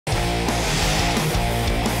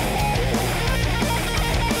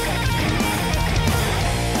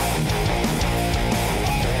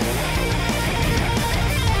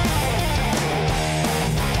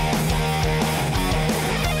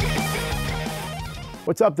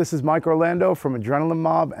What's up? This is Mike Orlando from Adrenaline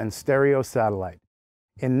Mob and Stereo Satellite.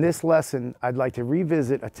 In this lesson, I'd like to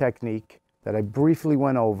revisit a technique that I briefly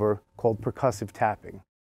went over called percussive tapping.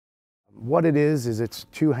 What it is it's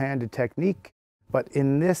two-handed technique, but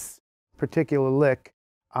in this particular lick,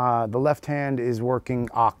 the left hand is working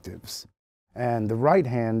octaves, and the right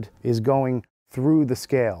hand is going through the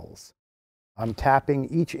scales. I'm tapping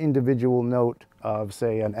each individual note of,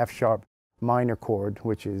 say, an F-sharp minor chord,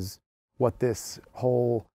 which is what this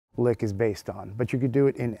whole lick is based on. But you could do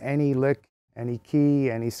it in any lick, any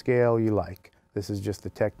key, any scale you like. This is just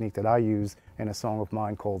the technique that I use in a song of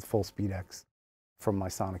mine called Full Speed X from my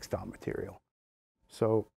Sonic Stomp material.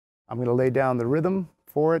 So I'm going to lay down the rhythm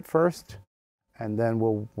for it first, and then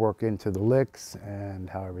we'll work into the licks and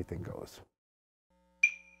how everything goes.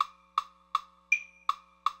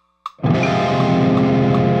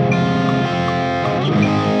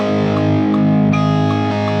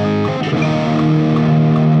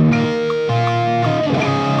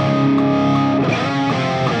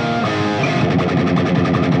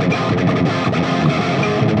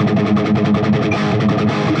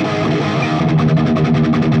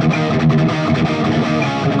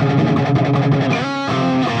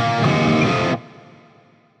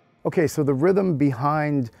 Okay, so the rhythm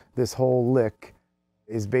behind this whole lick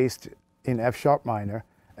is based in F-sharp minor,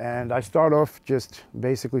 and I start off just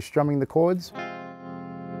basically strumming the chords,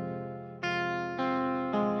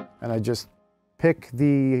 and I just pick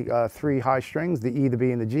the three high strings, the E, the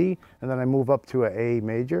B, and the G, and then I move up to an A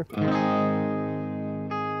major,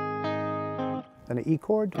 then an E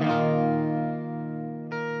chord,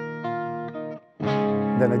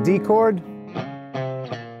 then a D chord,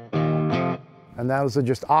 and those are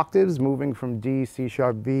just octaves moving from D, C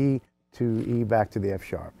sharp, B to E back to the F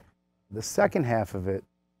sharp. The second half of it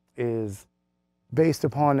is based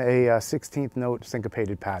upon a 16th note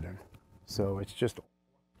syncopated pattern. So it's just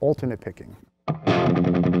alternate picking.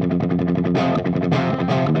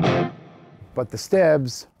 But the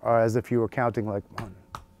stabs are as if you were counting like 1.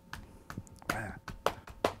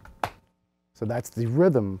 So that's the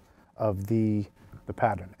rhythm of the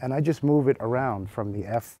pattern. And I just move it around from the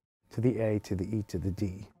F to the A, to the E, to the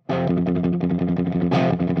D.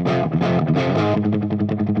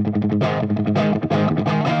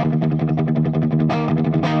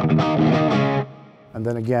 And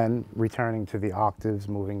then again, returning to the octaves,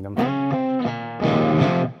 moving them.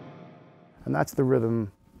 And that's the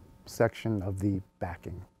rhythm section of the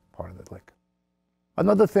backing part of the lick.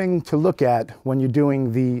 Another thing to look at when you're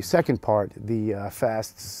doing the second part, the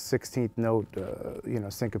fast 16th note,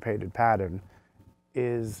 syncopated pattern,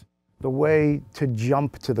 is the way to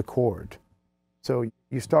jump to the chord. So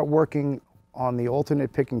you start working on the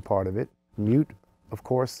alternate picking part of it, mute, of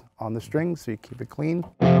course, on the strings, so you keep it clean.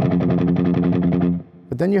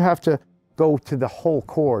 But then you have to go to the whole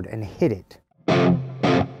chord and hit it,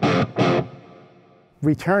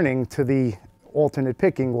 returning to the alternate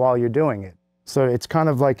picking while you're doing it. So it's kind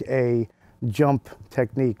of like a jump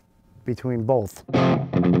technique between both.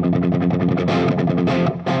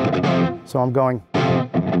 So I'm going,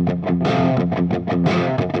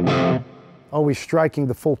 always striking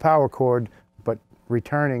the full power chord, but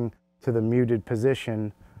returning to the muted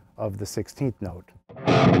position of the 16th note.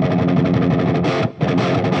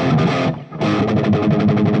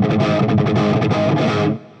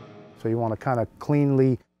 So you want to kind of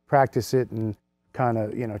cleanly practice it and kind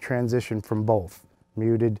of, transition from both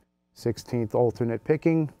muted 16th alternate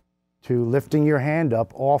picking to lifting your hand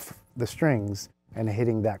up off the strings and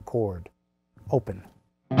hitting that chord open.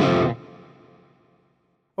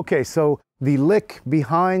 Okay, so the lick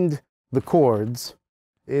behind the chords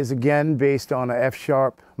is again based on a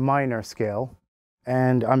F-sharp minor scale,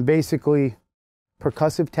 and I'm basically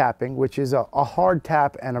percussive tapping, which is a hard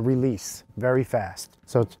tap and a release very fast.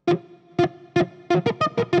 So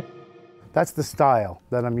that's the style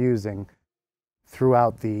that I'm using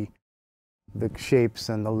throughout the shapes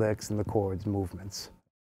and the licks and the chords movements.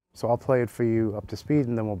 So I'll play it for you up to speed,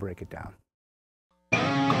 and then we'll break it down.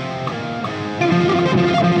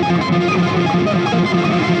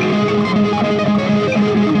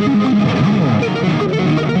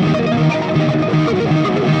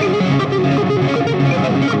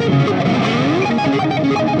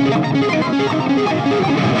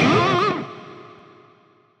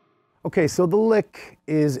 Okay, so the lick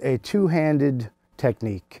is a two-handed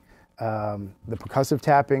technique. The percussive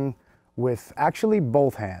tapping with actually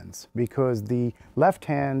both hands, because the left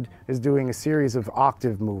hand is doing a series of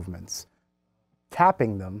octave movements,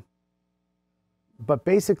 tapping them, but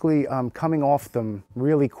basically coming off them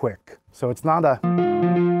really quick. So it's not a...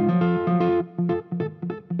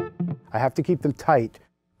 I have to keep them tight,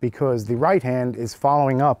 because the right hand is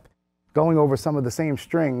following up, going over some of the same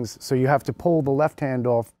strings, so you have to pull the left hand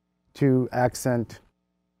off to accent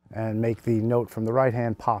and make the note from the right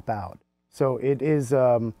hand pop out. So it is,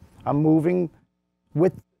 I'm moving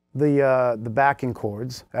with the backing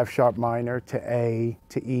chords, F sharp minor to A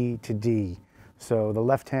to E to D. So the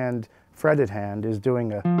left hand fretted hand is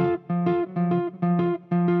doing a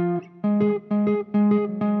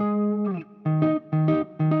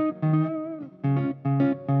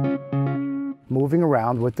moving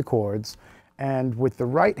around with the chords, and with the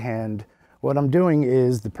right hand, what I'm doing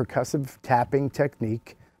is the percussive tapping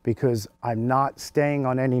technique, because I'm not staying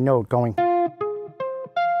on any note going.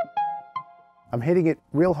 I'm hitting it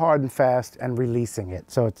real hard and fast and releasing it.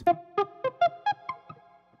 So it's,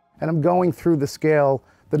 and I'm going through the scale,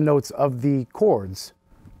 the notes of the chords,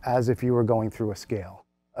 as if you were going through a scale,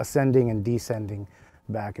 ascending and descending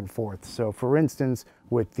back and forth. So for instance,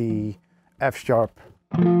 with the F sharp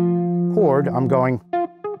chord, I'm going.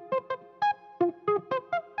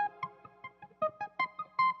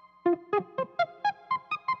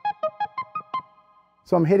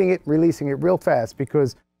 So I'm hitting it, releasing it real fast,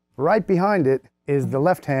 because right behind it is the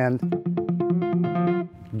left hand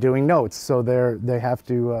doing notes. So they have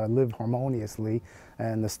to live harmoniously,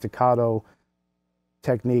 and the staccato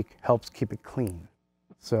technique helps keep it clean.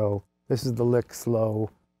 So this is the lick slow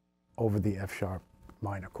over the F sharp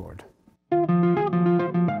minor chord.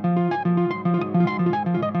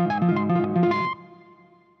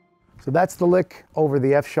 So that's the lick over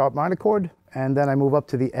the F sharp minor chord, and then I move up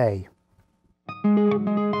to the A.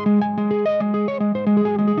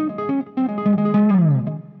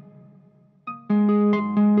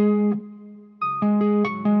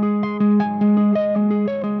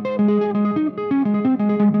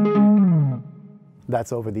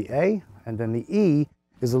 That's over the A, and then the E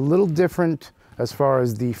is a little different as far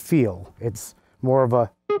as the feel. It's more of a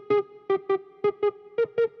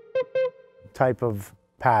type of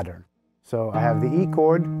pattern. So I have the E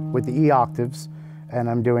chord with the E octaves, and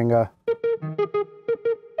I'm doing a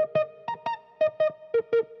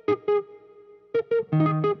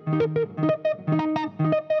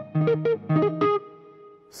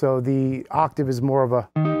so the octave is more of a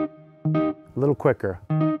little quicker.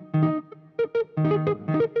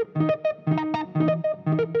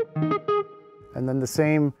 And then the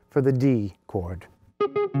same for the D chord.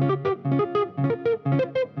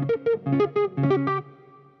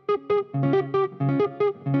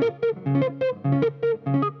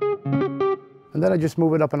 And then I just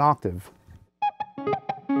move it up an octave.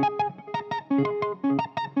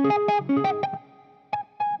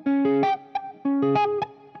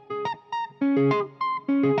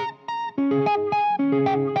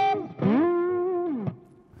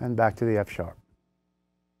 And back to the F sharp.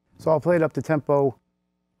 So I'll play it up to tempo,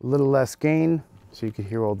 a little less gain, so you can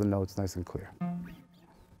hear all the notes nice and clear.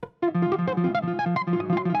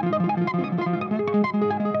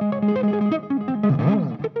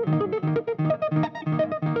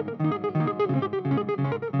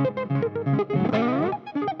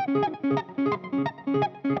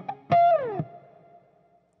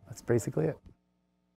 That's basically it.